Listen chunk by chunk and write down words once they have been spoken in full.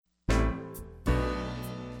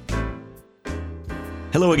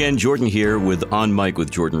Hello again, Jordan here with On Mic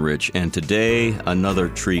with Jordan Rich, and today another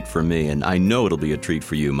treat for me, and I know it'll be a treat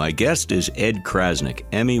for you. My guest is Ed Crasnick,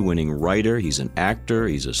 Emmy-winning writer. He's an actor.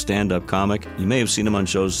 He's a stand-up comic. You may have seen him on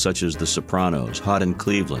shows such as The Sopranos, Hot in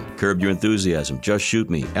Cleveland, Curb Your Enthusiasm, Just Shoot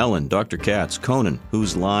Me, Ellen, Dr. Katz, Conan,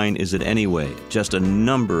 Whose Line Is It Anyway? Just a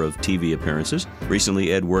number of TV appearances.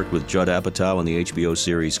 Recently, Ed worked with Judd Apatow on the HBO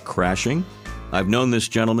series Crashing. I've known this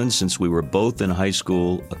gentleman since we were both in high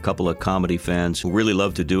school, a couple of comedy fans who really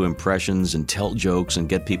love to do impressions and tell jokes and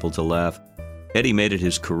get people to laugh. Eddie made it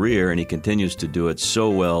his career, and he continues to do it so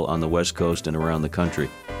well on the West Coast and around the country.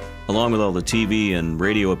 Along with all the TV and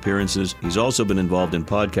radio appearances, he's also been involved in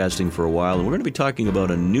podcasting for a while, and we're going to be talking about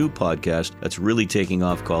a new podcast that's really taking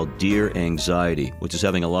off called Dear Anxiety, which is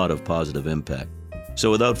having a lot of positive impact. So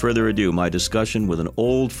without further ado, my discussion with an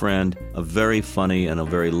old friend, a very funny and a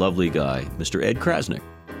very lovely guy, Mr. Ed Crasnick.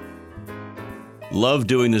 Love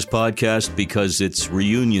doing this podcast because it's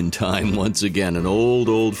reunion time once again. An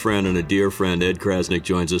old friend and a dear friend, Ed Crasnick,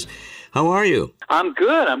 joins us. How are you? I'm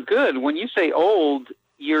good. When you say old,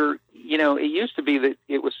 it used to be that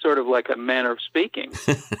it was sort of like a manner of speaking.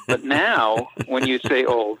 But now, when you say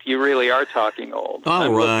old, you really are talking old.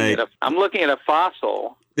 I'm looking at a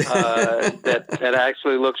fossil that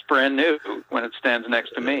actually looks brand new when it stands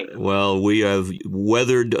next to me. Well, we have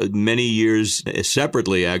weathered many years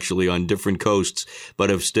separately, actually, on different coasts, but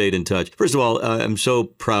have stayed in touch. First of all, I'm so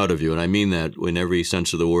proud of you, and I mean that in every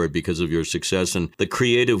sense of the word, because of your success and the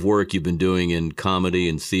creative work you've been doing in comedy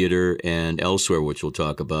and theater and elsewhere, which we'll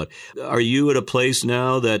talk about. Are you at a place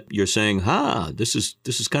now that you're saying, this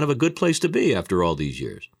is kind of a good place to be after all these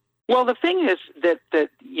years? Well, the thing is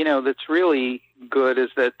that's really good is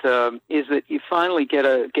that you finally get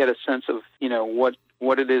a sense of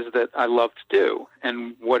what it is that I love to do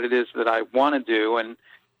and what it is that I want to do and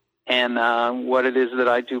what it is that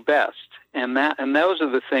I do best, and those are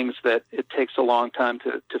the things that it takes a long time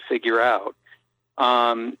to figure out.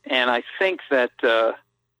 And I think that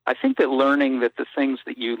learning that the things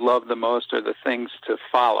that you love the most are the things to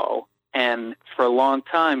follow. And for a long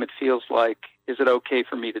time, it feels like, is it okay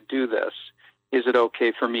for me to do this? Is it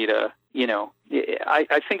okay for me to,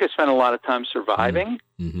 I think I spent a lot of time surviving,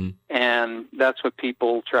 and that's what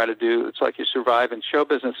people try to do. It's like you survive in show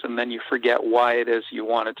business, and then you forget why it is you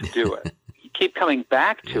wanted to do it. You keep coming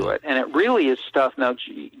back to it, and it really is stuff. Now,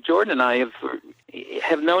 Jordan and I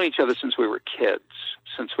have known each other since we were kids,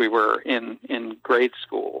 since we were in grade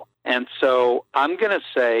school. And so I'm going to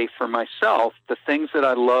say for myself, the things that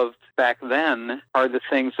I loved back then are the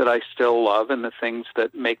things that I still love, and the things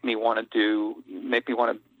that make me want to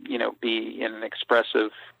be in an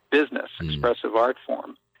expressive business, expressive art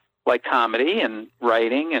form, like comedy and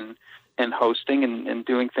writing and hosting and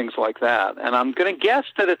doing things like that. And I'm going to guess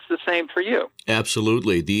that it's the same for you.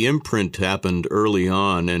 Absolutely. The imprint happened early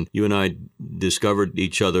on, and you and I discovered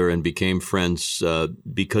each other and became friends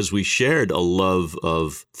because we shared a love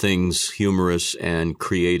of things humorous and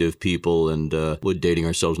creative people. And we're dating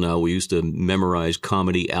ourselves now. We used to memorize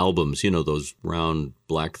comedy albums, those round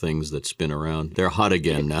black things that spin around. They're hot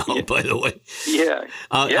again now, by the way. Yeah.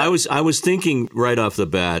 I was thinking right off the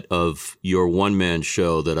bat of your one-man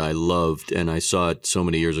show that I loved, and I saw it so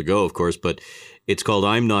many years ago, of course, but it's called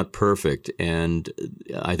I'm Not Perfect, and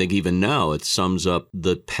I think even now it sums up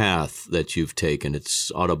the path that you've taken.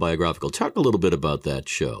 It's autobiographical. Talk a little bit about that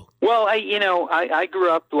show. Well, I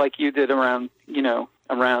grew up like you did around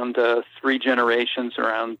three generations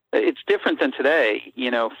around. It's different than today,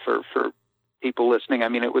 for people listening. I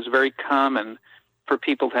mean, it was very common for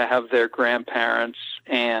people to have their grandparents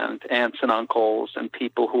and aunts and uncles and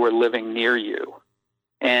people who were living near you.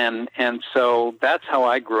 And so that's how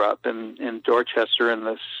I grew up in Dorchester in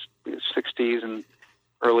the 60s and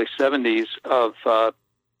early 70s of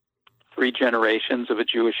three generations of a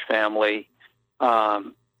Jewish family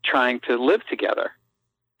trying to live together.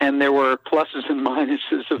 And there were pluses and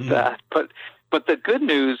minuses of that. But the good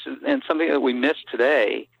news, and something that we miss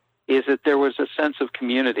today, is that there was a sense of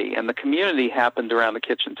community. And the community happened around the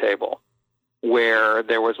kitchen table, where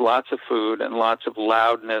there was lots of food and lots of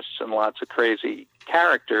loudness and lots of crazy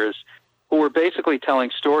characters who were basically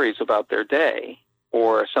telling stories about their day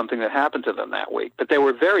or something that happened to them that week. But they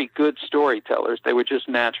were very good storytellers. They were just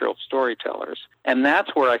natural storytellers. And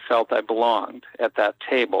that's where I felt I belonged, at that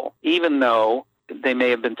table, even though they may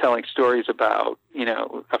have been telling stories about,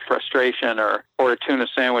 a frustration or a tuna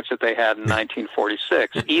sandwich that they had in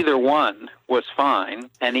 1946. Either one was fine,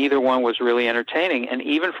 and either one was really entertaining. And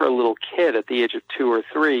even for a little kid at the age of 2 or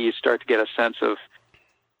 3, you start to get a sense of,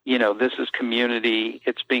 this is community.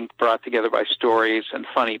 It's being brought together by stories and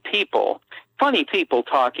funny people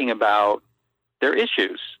talking about their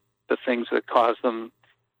issues, the things that cause them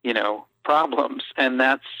problems. And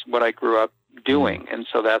that's what I grew up doing. And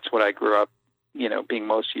so that's what I grew up, being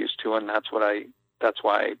most used to. And that's why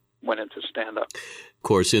I went into stand-up. Of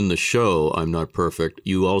course, in the show, I'm Not Perfect,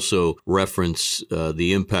 you also reference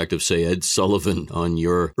the impact of, say, Ed Sullivan on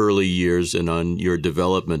your early years and on your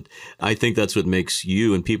development. I think that's what makes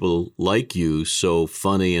you and people like you so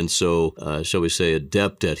funny and so, shall we say,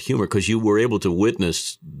 adept at humor, because you were able to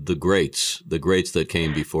witness the greats that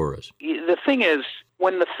came before us. The thing is,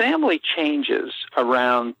 when the family changes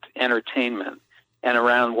around entertainment, and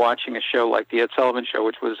around watching a show like The Ed Sullivan Show,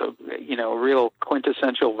 which was a real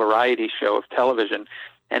quintessential variety show of television.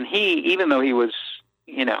 And he, even though he was,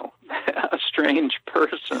 a strange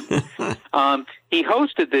person, he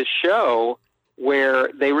hosted this show where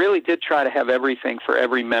they really did try to have everything for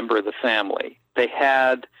every member of the family. They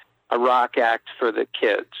had a rock act for the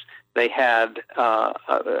kids. They had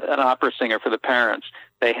an opera singer for the parents.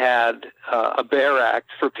 They had a bear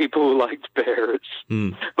act for people who liked bears.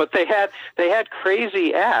 But they had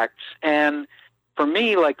crazy acts. And for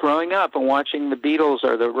me, like growing up and watching the Beatles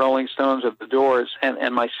or the Rolling Stones or the Doors,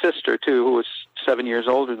 and my sister too, who was 7 years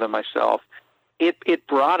older than myself, it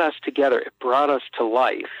brought us together. It brought us to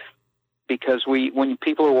life, because when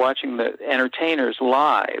people are watching the entertainers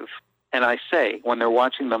live, and I say when they're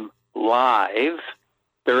watching them live,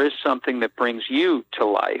 there is something that brings you to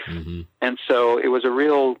life. Mm-hmm. And so it was a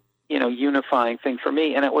real, unifying thing for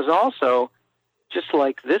me. And it was also just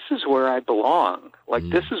like, this is where I belong. Like,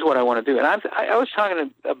 this is what I want to do. And I was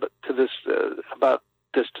talking about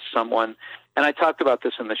this to someone, and I talked about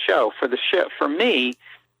this in the show. For me,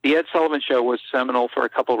 the Ed Sullivan Show was seminal for a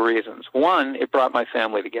couple of reasons. One, it brought my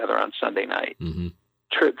family together on Sunday night. Mm-hmm.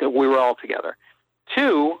 We were all together.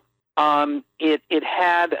 Two, it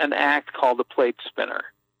had an act called the Plate Spinner.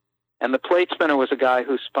 And the plate spinner was a guy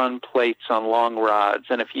who spun plates on long rods.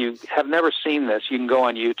 And if you have never seen this, you can go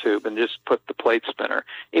on YouTube and just put the plate spinner.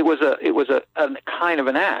 It was a kind of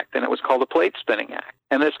an act, and it was called the Plate Spinning Act.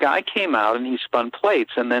 And this guy came out and he spun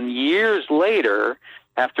plates. And then years later,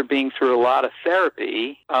 after being through a lot of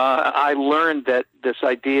therapy, I learned that this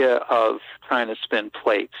idea of trying to spin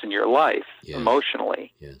plates in your life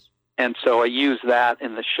emotionally. Yes. And so I used that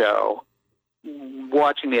in the show,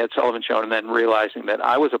 watching the Ed Sullivan Show, and then realizing that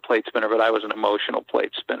I was a plate spinner, but I was an emotional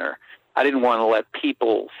plate spinner. I didn't want to let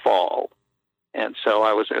people fall. And so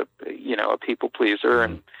I was a people pleaser,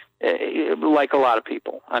 and like a lot of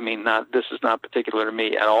people. I mean, this is not particular to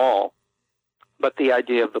me at all, but the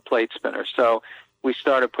idea of the plate spinner. So we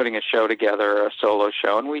started putting a show together, a solo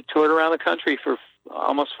show, and we toured around the country for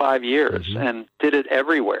almost 5 years and did it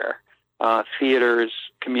everywhere. Theaters,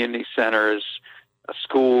 community centers,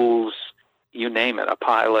 schools, you name it, a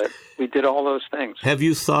pilot. We did all those things. Have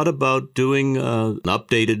you thought about doing an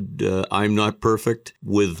updated I'm Not Perfect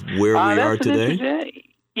with where we are today?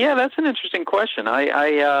 Yeah, that's an interesting question.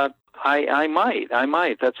 I might.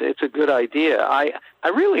 It's a good idea. I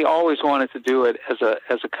really always wanted to do it as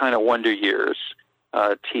a kind of Wonder Years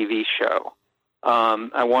TV show.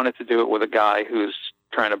 I wanted to do it with a guy who's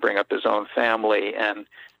trying to bring up his own family, and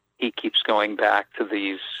he keeps going back to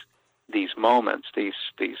these moments, these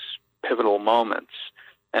pivotal moments.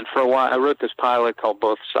 And for a while, I wrote this pilot called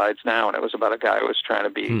Both Sides Now, and it was about a guy who was trying to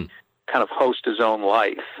be kind of host his own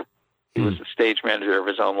life. He was the stage manager of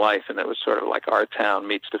his own life, and it was sort of like Our Town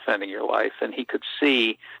meets Defending Your Life. And he could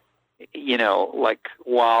see, like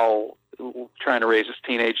while trying to raise his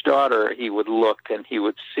teenage daughter, he would look and he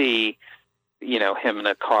would see, him in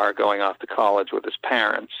a car going off to college with his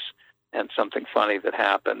parents, and something funny that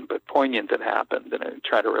happened, but poignant that happened, and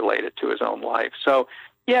try to relate it to his own life. So,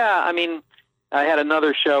 yeah, I mean, I had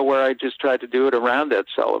another show where I just tried to do it around Ed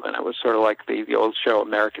Sullivan. It was sort of like the old show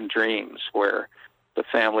American Dreams, where the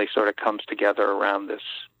family sort of comes together around this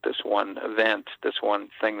one event, this one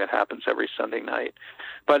thing that happens every Sunday night.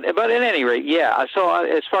 But at any rate, yeah. So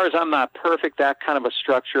as far as I'm Not Perfect, that kind of a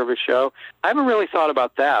structure of a show, I haven't really thought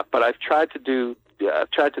about that. But I've tried to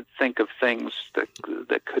think of things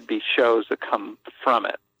that could be shows that come from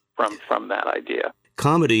it, from that idea.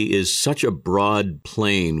 Comedy is such a broad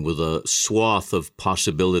plane with a swath of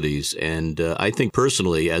possibilities, and I think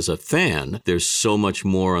personally, as a fan, there's so much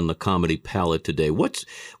more on the comedy palette today. What's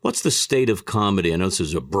the state of comedy? I know this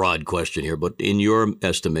is a broad question here, but in your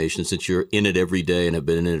estimation, since you're in it every day and have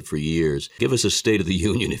been in it for years, give us a state of the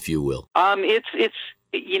union, if you will. It's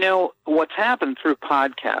what's happened through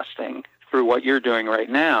podcasting, through what you're doing right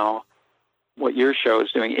now, what your show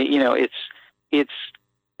is doing.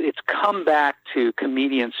 It's come back to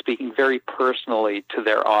comedians speaking very personally to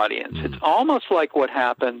their audience. It's almost like what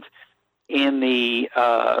happened in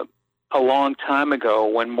a long time ago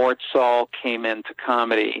when Mort Sahl came into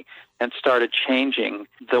comedy and started changing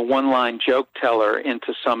the one-line joke teller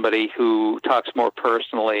into somebody who talks more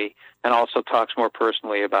personally and also talks more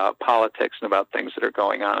personally about politics and about things that are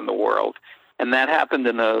going on in the world. And that happened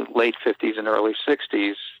in the late 50s and early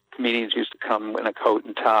 60s. Comedians used to come in a coat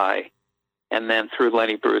and tie. And then through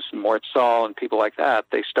Lenny Bruce and Mort Sahl and people like that,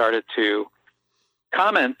 they started to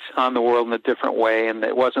comment on the world in a different way. And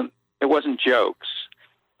it wasn't jokes.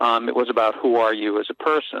 It was about who are you as a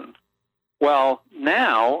person. Well,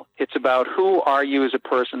 now it's about who are you as a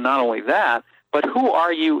person, not only that, but who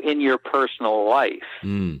are you in your personal life,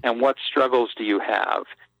 and what struggles do you have,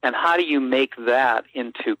 and how do you make that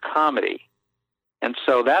into comedy? And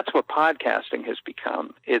so that's what podcasting has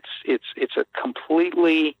become. It's a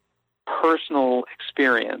completely personal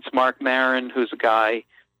experience. Mark Maron, who's a guy,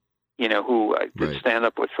 who I did stand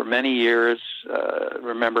up with for many years,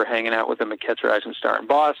 remember hanging out with him at Catch a Rising Star in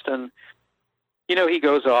Boston. He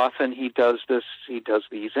goes off and he does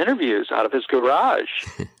these interviews out of his garage.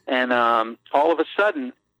 And all of a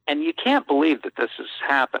sudden, and you can't believe that this has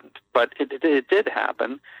happened, but it did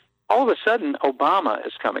happen. All of a sudden, Obama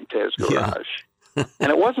is coming to his garage. Yeah.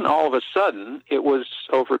 And it wasn't all of a sudden, it was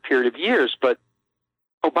over a period of years, but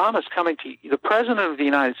Obama's coming to you. The President of the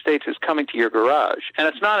United States is coming to your garage, and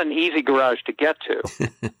it's not an easy garage to get to.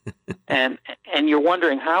 and you're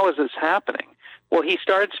wondering, how is this happening? Well, he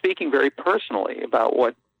started speaking very personally about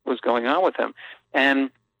what was going on with him.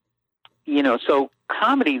 And, so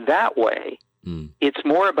comedy that way, it's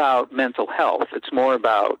more about mental health. It's more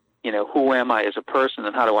about, who am I as a person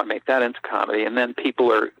and how do I make that into comedy? And then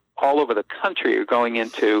people are all over the country are going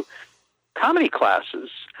into comedy classes,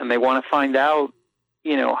 and they want to find out,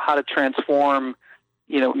 how to transform,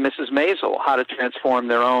 Mrs. Maisel, how to transform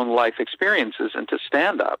their own life experiences into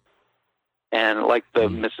stand-up. And like the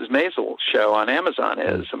Mrs. Maisel show on Amazon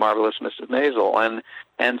is, A Marvelous Mrs. Maisel.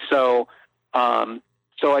 And so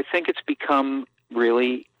I think it's become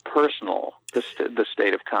really personal, the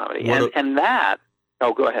state of comedy. And that,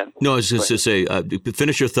 oh, go ahead. No, I was just to say,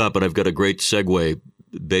 finish your thought, but I've got a great segue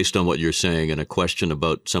based on what you're saying and a question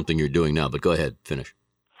about something you're doing now, but go ahead, finish.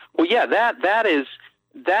 Well, yeah,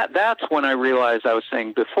 that's when I realized I was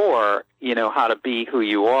saying before, how to be who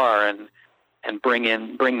you are and bring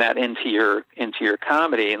that into your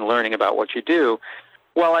comedy and learning about what you do.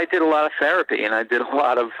 Well, I did a lot of therapy and I did a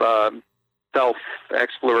lot of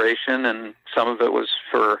self-exploration, and some of it was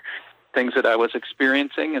for things that I was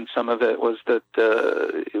experiencing, and some of it was that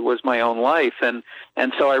it was my own life, and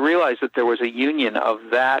so I realized that there was a union of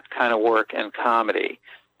that kind of work and comedy.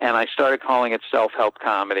 And I started calling it self-help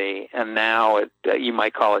comedy, and now you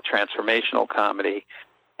might call it transformational comedy.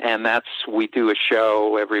 And we do a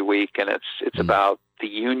show every week, and it's about the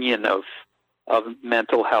union of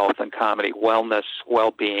mental health and comedy, wellness,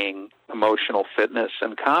 well-being, emotional fitness,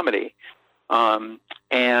 and comedy.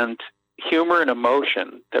 And humor and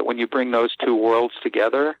emotion, that when you bring those two worlds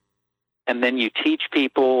together, and then you teach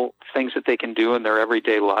people things that they can do in their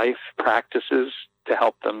everyday life, practices to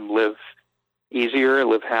help them live easier,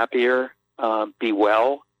 live happier, be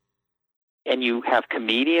well, and you have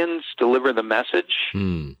comedians deliver the message,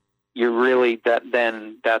 you're really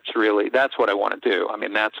that's what I want to do. I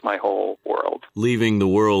mean, that's my whole world. Leaving the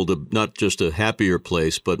world not just a happier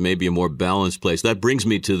place, but maybe a more balanced place. That brings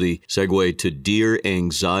me to the segue to Dear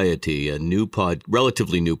Anxiety, a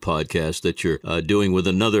relatively new podcast that you're doing with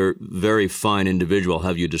another very fine individual. I'll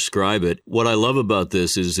have you describe it. What I love about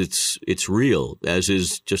this is it's real, as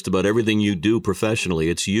is just about everything you do professionally.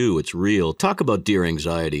 It's you. It's real. Talk about Dear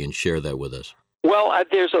Anxiety and share that with us. Well,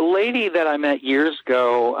 there's a lady that I met years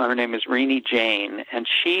ago. Her name is Rini Jain, and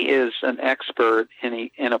she is an expert in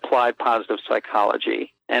applied positive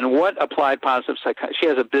psychology. And what applied positive psychology? She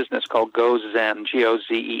has a business called GoZen,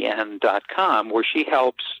 GoZen.com, where she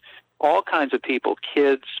helps all kinds of people,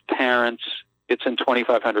 kids, parents. It's in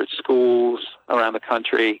 2,500 schools around the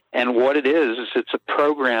country. And what it is it's a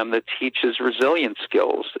program that teaches resilience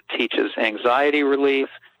skills. It teaches anxiety relief.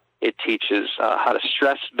 It teaches how to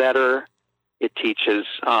stress better. It teaches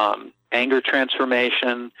anger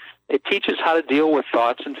transformation. It teaches how to deal with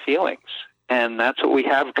thoughts and feelings. And that's what we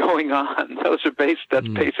have going on. That's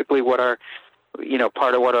basically what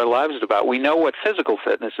part of what our lives is about. We know what physical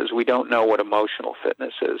fitness is. We don't know what emotional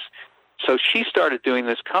fitness is. So she started doing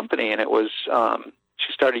this company, and it was,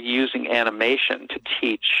 she started using animation to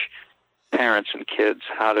teach parents and kids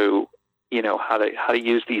how to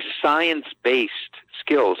use these science-based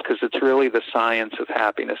skills, because it's really the science of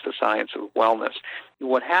happiness, the science of wellness.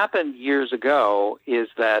 What happened years ago is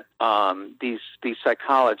that these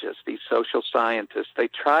psychologists, these social scientists, they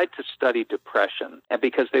tried to study depression, and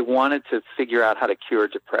because they wanted to figure out how to cure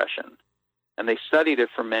depression. And they studied it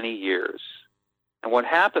for many years. And what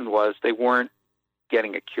happened was they weren't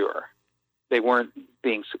getting a cure. They weren't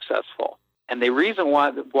being successful. And the reason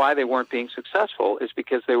why they weren't being successful is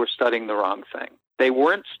because they were studying the wrong thing. They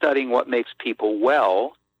weren't studying what makes people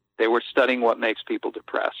well. They were studying what makes people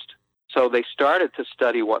depressed. So they started to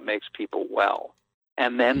study what makes people well.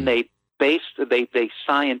 And then they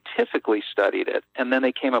scientifically studied it. And then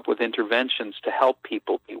they came up with interventions to help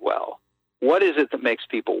people be well. What is it that makes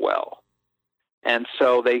people well? And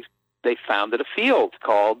so they founded a field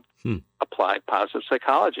called applied positive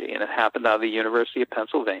psychology. And it happened out of the University of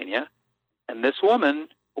Pennsylvania. And this woman,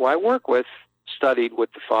 who I work with, studied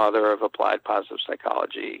with the father of applied positive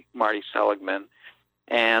psychology, Marty Seligman.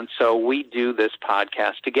 And so we do this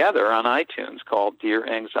podcast together on iTunes called Dear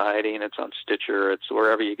Anxiety, and it's on Stitcher. It's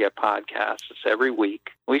wherever you get podcasts. It's every week.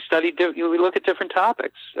 We look at different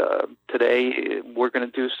topics. Today, we're going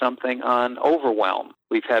to do something on overwhelm.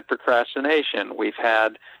 We've had procrastination. We've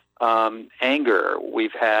had anger.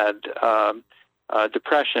 We've had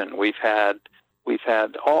depression. We've had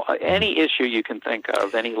any issue you can think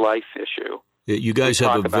of, any life issue. You guys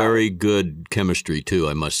have a very good chemistry, too,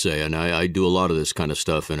 I must say. And I do a lot of this kind of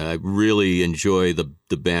stuff, and I really enjoy the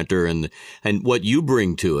banter and what you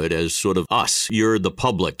bring to it as sort of us. You're the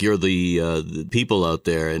public. You're the people out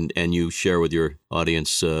there, and you share with your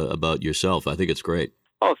audience about yourself. I think it's great.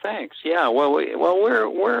 Oh, thanks. Yeah. Well,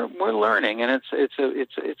 we're learning, and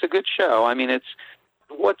it's a good show. I mean,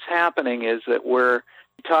 what's happening is that we're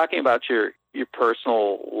talking about your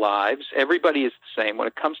personal lives. Everybody is the same. When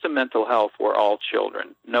it comes to mental health, we're all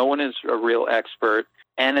children. No one is a real expert,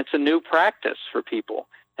 and it's a new practice for people.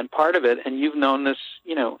 And part of it, and you've known this,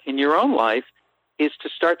 in your own life, is to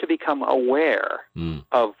start to become aware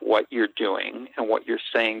of what you're doing and what you're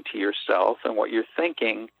saying to yourself and what you're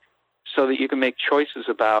thinking, so that you can make choices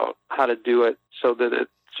about how to do it so that it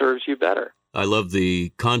serves you better. I love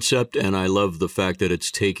the concept, and I love the fact that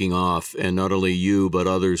it's taking off, and not only you, but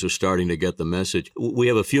others are starting to get the message. We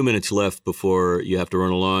have a few minutes left before you have to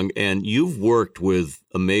run along, and you've worked with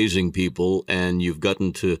amazing people, and you've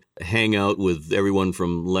gotten to hang out with everyone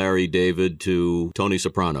from Larry David to Tony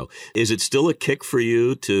Soprano. Is it still a kick for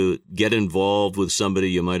you to get involved with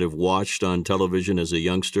somebody you might have watched on television as a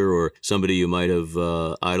youngster, or somebody you might have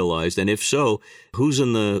idolized? And if so, who's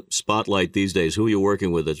in the spotlight these days? Who are you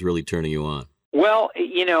working with that's really turning you on? Well,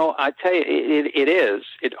 I tell you, it is.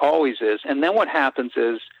 It always is. And then what happens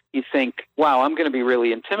is you think, wow, I'm going to be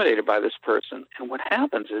really intimidated by this person. And what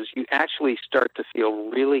happens is you actually start to feel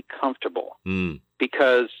really comfortable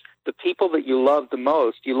because the people that you love the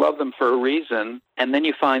most, you love them for a reason, and then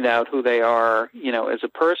you find out who they are, as a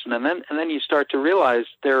person. And then you start to realize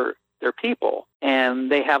they're people,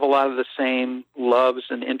 and they have a lot of the same loves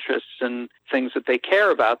and interests and things that they care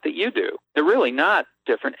about that you do. They're really not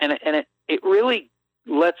different, and it really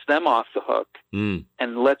lets them off the hook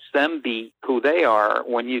and lets them be who they are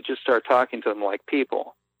when you just start talking to them like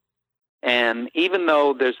people. And even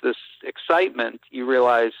though there's this excitement, you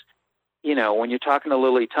realize, when you're talking to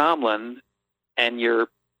Lily Tomlin and you're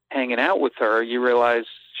hanging out with her, you realize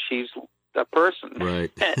she's a person,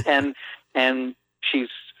 right? and she's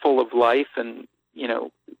full of life and,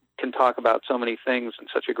 can talk about so many things in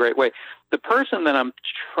such a great way. The person that I'm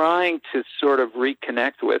trying to sort of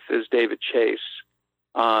reconnect with is David Chase,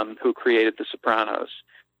 who created The Sopranos.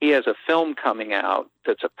 He has a film coming out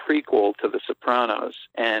that's a prequel to The Sopranos,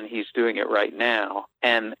 and he's doing it right now.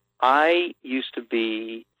 And I used to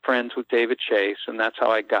be friends with David Chase, and that's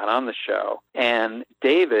how I got on the show. And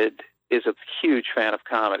David is a huge fan of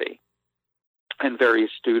comedy and very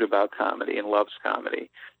astute about comedy and loves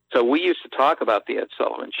comedy. So we used to talk about the Ed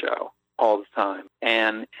Sullivan Show all the time.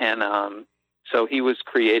 And so he was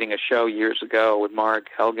creating a show years ago with Marg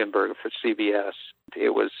Helgenberg for CBS.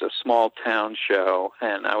 It was a small town show,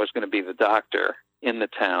 and I was going to be the doctor in the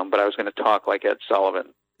town, but I was going to talk like Ed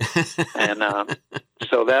Sullivan. And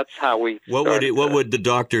so that's how we started. What would the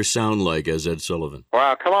doctor sound like as Ed Sullivan?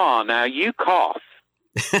 Well, come on, now you cough.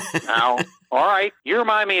 Now, all right, you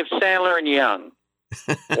remind me of Sandler and Young.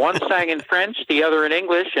 One sang in French, the other in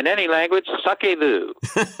English. In any language, sacez-vous.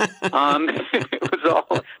 It was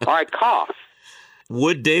all right, cough.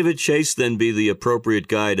 Would David Chase then be the appropriate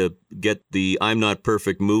guy to get the I'm Not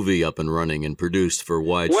Perfect movie up and running and produced for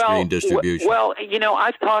widescreen distribution? Well,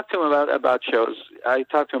 I've talked to him about shows. I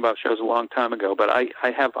talked to him about shows a long time ago, but I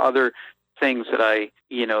have other things that I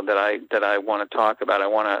want to talk about. I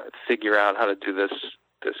want to figure out how to do this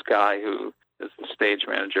guy who is the stage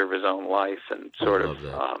manager of his own life and sort of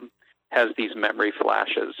has these memory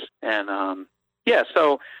flashes. And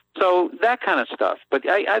so that kind of stuff. But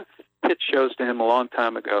I've pitched shows to him a long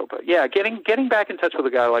time ago. But yeah, getting back in touch with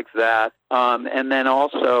a guy like that, and then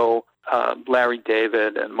also Larry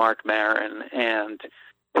David and Mark Maron and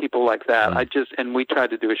people like that. And we tried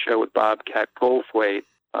to do a show with Bobcat Goldthwait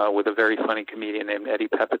with a very funny comedian named Eddie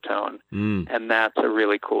Pepitone, and that's a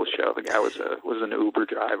really cool show. The guy was an Uber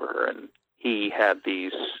driver, and he had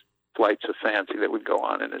these flights of fancy that would go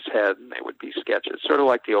on in his head, and they would be sketches, sort of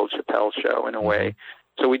like the old Chappelle Show in a way.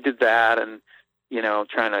 So we did that, and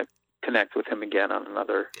trying to connect with him again on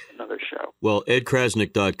another show. Well,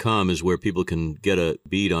 edkrasnick.com is where people can get a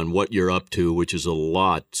beat on what you're up to, which is a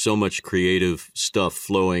lot. So much creative stuff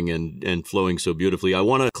flowing and flowing so beautifully. I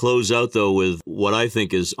want to close out, though, with what I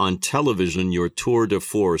think is on television, your tour de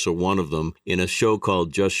force, or one of them, in a show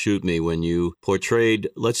called Just Shoot Me, when you portrayed,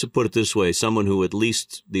 let's put it this way, someone who at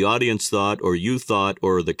least the audience thought, or you thought,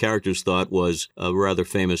 or the characters thought was a rather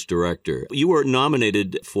famous director. You were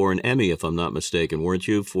nominated for an Emmy, if I'm not mistaken, weren't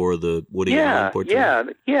you, for the Woody Allen portrait?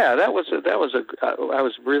 Yeah. That was I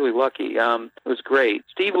was really lucky. It was great.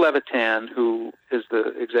 Steve Levitan, who is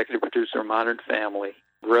the executive producer of Modern Family,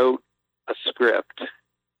 wrote a script,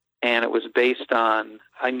 and it was based on.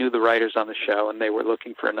 I knew the writers on the show, and they were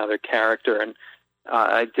looking for another character, and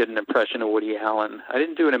I did an impression of Woody Allen. I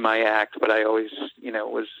didn't do it in my act, but I always,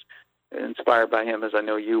 was inspired by him, as I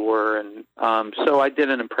know you were, and so I did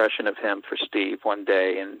an impression of him for Steve one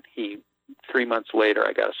day, and 3 months later,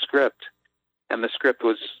 I got a script, and the script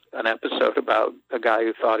was an episode about a guy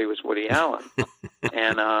who thought he was Woody Allen,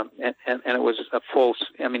 and it was a full.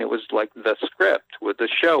 I mean, it was like the script. The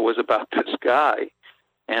show was about this guy,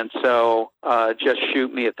 and so Just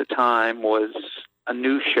Shoot Me at the time was a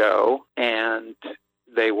new show, and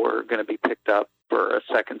they were going to be picked up for a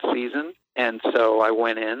second season, and so I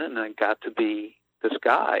went in and I got to be this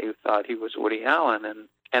guy who thought he was Woody Allen,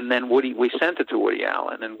 and then we sent it to Woody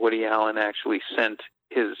Allen, and Woody Allen actually sent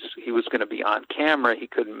he was going to be on camera. He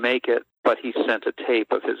couldn't make it, but he sent a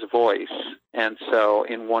tape of his voice. And so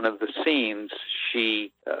in one of the scenes,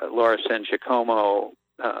 Laura San Giacomo,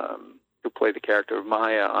 who played the character of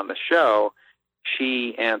Maya on the show,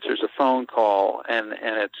 she answers a phone call, and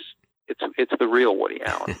it's the real Woody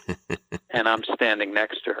Allen. And I'm standing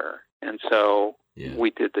next to her. And so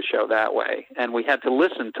we did the show that way. And we had to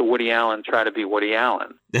listen to Woody Allen try to be Woody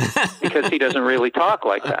Allen because he doesn't really talk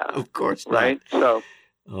like that. Of course not. Right? So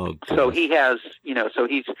he has,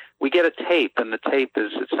 we get a tape, and the tape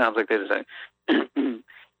it sounds like they're saying,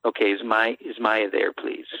 okay, is Maya there,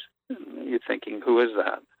 please? You're thinking, who is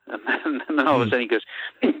that? And then all of a sudden he goes,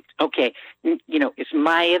 okay, is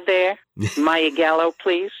Maya there? Maya Gallo,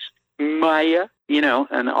 please? Maya,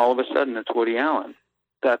 and all of a sudden it's Woody Allen.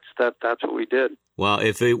 That's what we did. Wow,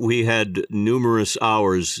 if we had numerous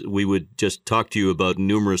hours, we would just talk to you about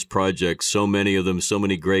numerous projects, so many of them, so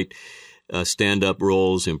many great stand-up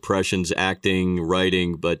roles, impressions, acting,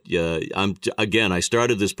 writing. But I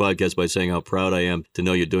started this podcast by saying how proud I am to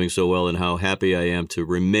know you're doing so well, and how happy I am to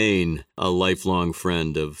remain a lifelong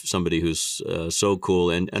friend of somebody who's so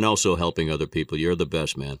cool and also helping other people. You're the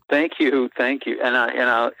best, man. Thank you. And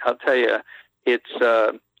I'll tell you,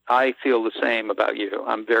 it's. I feel the same about you.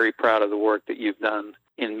 I'm very proud of the work that you've done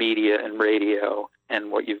in media and radio,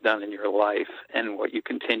 and what you've done in your life, and what you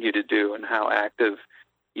continue to do, and how active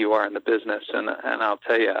you are in the business. And I'll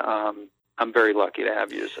tell you, I'm very lucky to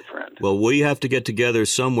have you as a friend. Well, we have to get together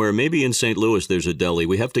somewhere. Maybe in St. Louis there's a deli.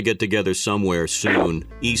 We have to get together somewhere soon,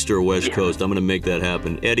 East or West Coast. I'm going to make that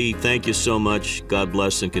happen. Eddie, thank you so much. God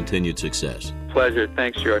bless and continued success. Pleasure.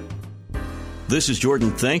 Thanks, Jordan. This is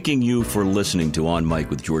Jordan thanking you for listening to On Mic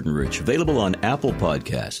with Jordan Rich, available on Apple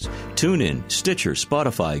Podcasts, TuneIn, Stitcher,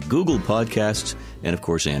 Spotify, Google Podcasts, and of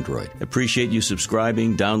course Android. Appreciate you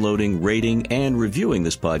subscribing, downloading, rating, and reviewing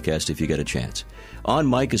this podcast if you get a chance. On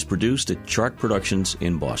Mic is produced at Chark Productions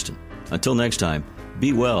in Boston. Until next time,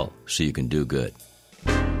 be well so you can do good.